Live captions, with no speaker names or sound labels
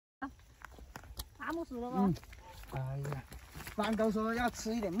拔木薯了不？哎呀，弯勾说要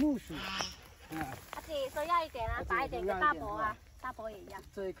吃一点木薯。阿姐说要一点啊，拔一点给大伯啊，大伯也一样。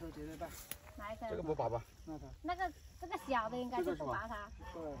这一颗绝对大。哪一颗？这个不拔吧？这个小的应该就不拔它。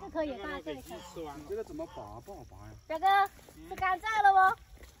对。这颗也大，这一颗。这个怎么拔？不好拔呀。表哥，是甘蔗了不？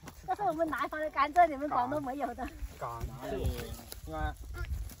这是我们南方的甘蔗，你们广东没有的。干哪里？是吧？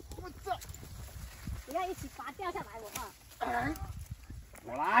我这。不要一起拔掉下来，我怕。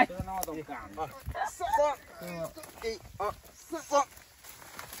我来。这个那么多杆啊！1、2、3。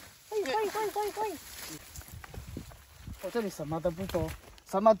可以。我这里什么都不多，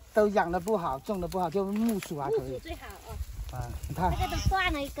什么都养的不好，种的不好，就木薯还可以。木薯最好哦。啊，你看。这个都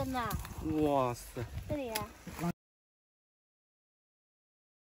断了一根了。哇塞！这里啊。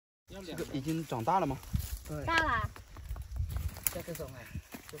这个已经长大了吗？对。大了。这种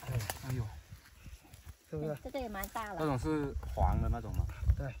哎呦，是不是？这个也蛮大了。那种是黄的那种吗？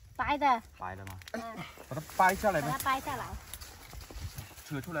对。白的。白的吗？把它掰下来呗。把它掰下来。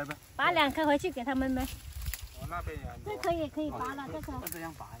扯出来呗。拔2颗回去给他们呗。我那边有。这颗也可以拔了，这颗。这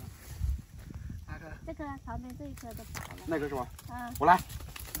样拔呀。哪个？这颗旁边这一颗都拔了。那个是吧？嗯。我来。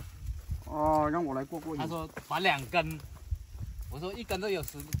哦，让我来过瘾。他说拔2根，我说1根都有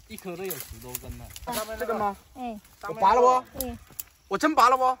一颗都有10多根了。这个吗？哎。我拔了不？嗯。我真拔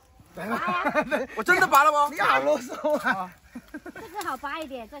了不？拔呀！我真的拔了不？你好啰嗦啊！这个好拔一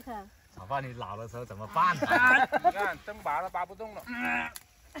点，这颗。老爸，你老的时候怎么办？你看，真拔了拔不动了。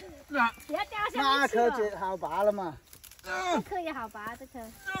不要掉下那去了。颗就好拔了嘛。这颗也好拔，这颗。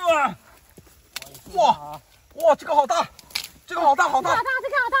哇，这个好大，这个好大，好大，这个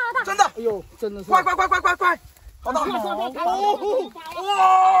好大。真的。哎呦，真的是。快，好大。哇！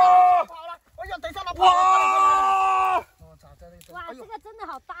哎呀，等一下，老哇！哇，这个真的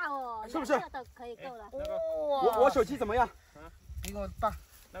好大哦，是不是？都可以够了。我手机怎么样？比我大，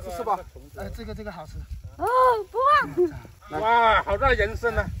是吧？这个好吃。哦，不忘。哇，好大的人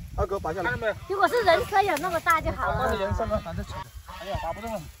参啊！二哥拔下来。看到没有？如果是人参有那么大就好了。好大的人参啊！反正扯。哎呀，拔不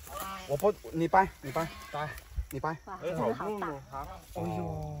动了。我不，你掰。哇，真的好大。哎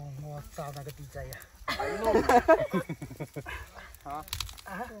呦，我操，那个 DJ 呀！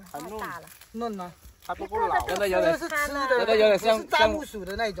太大了。嫩吗？还不够老。真的有点是吃的，真的有点像是炸木薯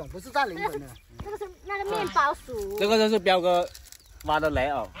的那种，不是炸灵魂的。这个是那个面包薯。这个就是彪哥挖的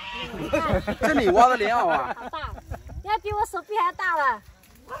莲藕。这你挖的莲藕啊？好大，要比我手臂还大了。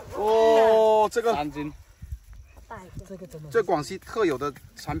哦，这个3斤。大一点。这个真的。这广西特有的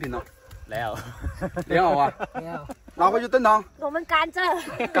产品呢。莲藕。莲藕啊。没有。拿回去炖汤。我们甘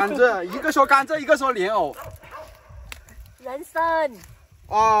蔗。一个说甘蔗，一个说莲藕。人参。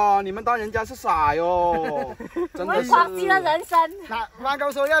啊，你们当人家是傻哟，真的是。我广西的人参。那弯钩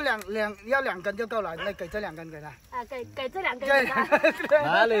说要两根就够了，那给这2根给他。啊，给这2根给他。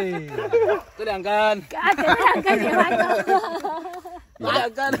哪里？这2根。给这2根给弯钩。哪2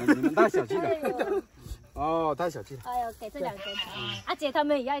根？你们太小气了。哦，太小气了。哎呦，给这2根。阿姐他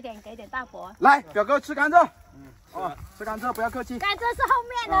们也要一点，给点大伯。来，表哥吃甘蔗。哦，吃甘蔗不要客气。甘蔗是后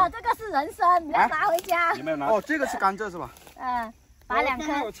面的，这个是人参，你要拿回家。你没有拿？哦，这个是甘蔗是吧？嗯，拔2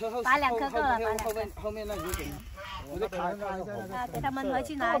颗，拔2颗够了，拔2颗。后面那你就给他，我就开一下。啊，给他们回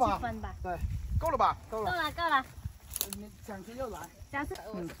去拿去分吧。对，够了吧？够了。你想吃又来。想吃。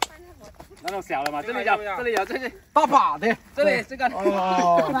那种小的嘛，这里有，这里大把的，这里这个。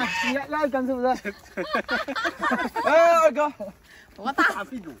哦，你要1根是不是？哎，二哥，多大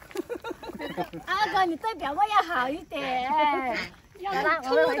屁股？二哥，你对表哥要好一点。好了，我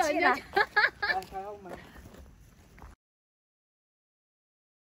们回去了。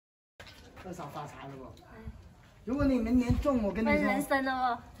二嫂发财了不？如果你明年种，我跟你说，分人参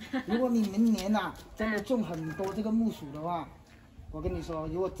了如果你明年呐真的种很多这个木薯的话，我跟你说，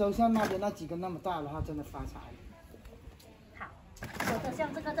如果周巷那边那几根那么大的话，真的发财了。好，有的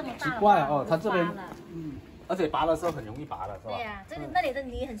像这个这么大。奇怪哦，它这边，而且拔的时候很容易拔的是吧？对呀，这里那里的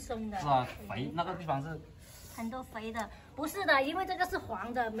泥很松的。是吧？肥那个地方是。很多肥的，不是的，因为这个是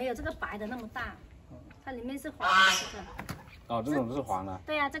黄的，没有这个白的那么大，它里面是黄的这个。哦，这种是黄的。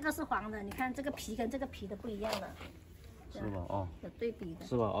对呀，这个是黄的，你看这个皮跟这个皮的不一样的。是吧？哦。有对比的。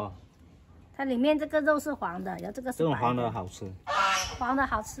是吧？哦。它里面这个肉是黄的，然后这个是白的。这种黄的好吃。黄的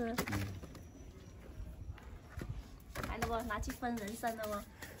好吃。来了不？拿去分人参了不？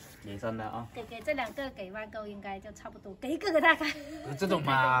人参的啊。给这2个给弯钩应该就差不多，给1个给他看。这种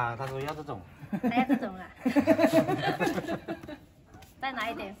嘛，他说要这种。还要这种啊？再拿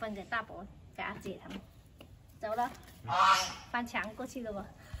一点分给大伯，给阿姐他们。走了，翻墙过去了不？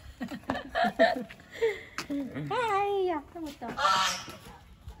哎呀，这么多！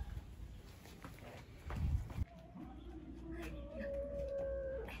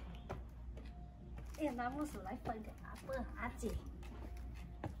拿木薯来分给阿伯、阿姐。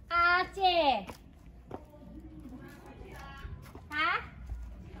阿姐，啊？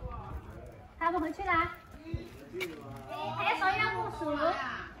他们回去啦？还说要木薯，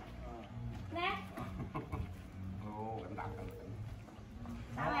来。哦，很大很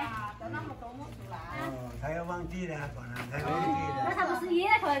啥喂？都那么多木薯啦。他要忘记了，可能他忘记了。那他不是一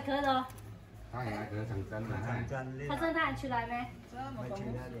那块壳的？他现在割成针了，他正他出来没？这么多木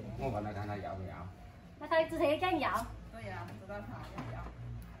薯。我问他看他摇不摇？那他之前这样摇。对呀，知道他要摇。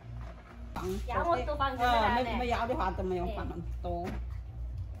摇我都放进来没摇的话都没有放很多。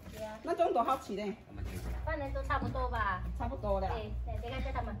那种多好吃的。放的都差不多吧。差不多的。对，这个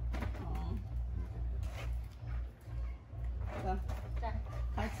叫他们。哦。是。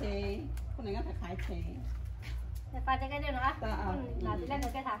开车，不能让他开车。你放这个就了啊。拿这两个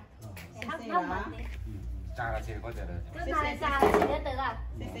给他。好慢的。炸了切过得了。就拿来炸了切就得了。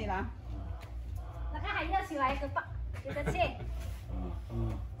谢谢啦。那个还要起来一个包，一个切。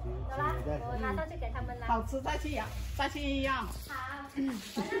有啦，我拿上去给他们啦。好吃再去要。好，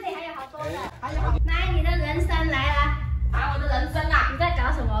我这里还有好多的。还有好。来，你的人参来了。啊，我的人参啊！你在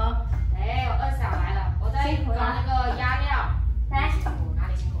搞什么？哎，我二嫂来了，我在搞那个压料。来，哪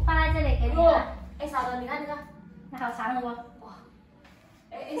里辛苦？放在这里给你。哎，嫂子，你看这个，那好长的哦。哇！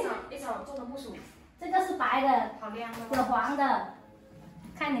哎，嫂种的木薯，这个是白的，好亮哦。有黄的，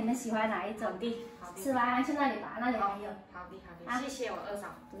看你们喜欢哪一种。好的，好的。吃完去那里拔，那里还有。好的，好的。谢谢我二嫂。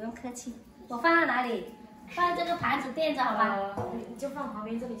不用客气。我放在哪里？放在这个盘子垫着，好吧？你就放旁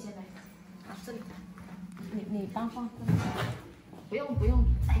边这里先来。啊，这里。你放。不用，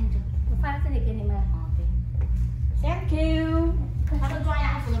放着。我放在这里给你们。好的。Thank you。他们抓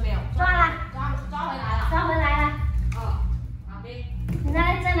鸭子了没有？抓了。抓回来了。抓回来了。哦，好的。你拿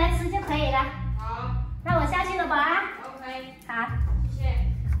来蒸来吃就可以了。好。那我下去了吧OK。好。谢谢。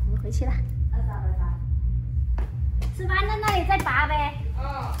我们回去了。二嫂，拜拜。吃完了那里再拔呗。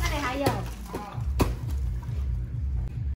哦。那里还有。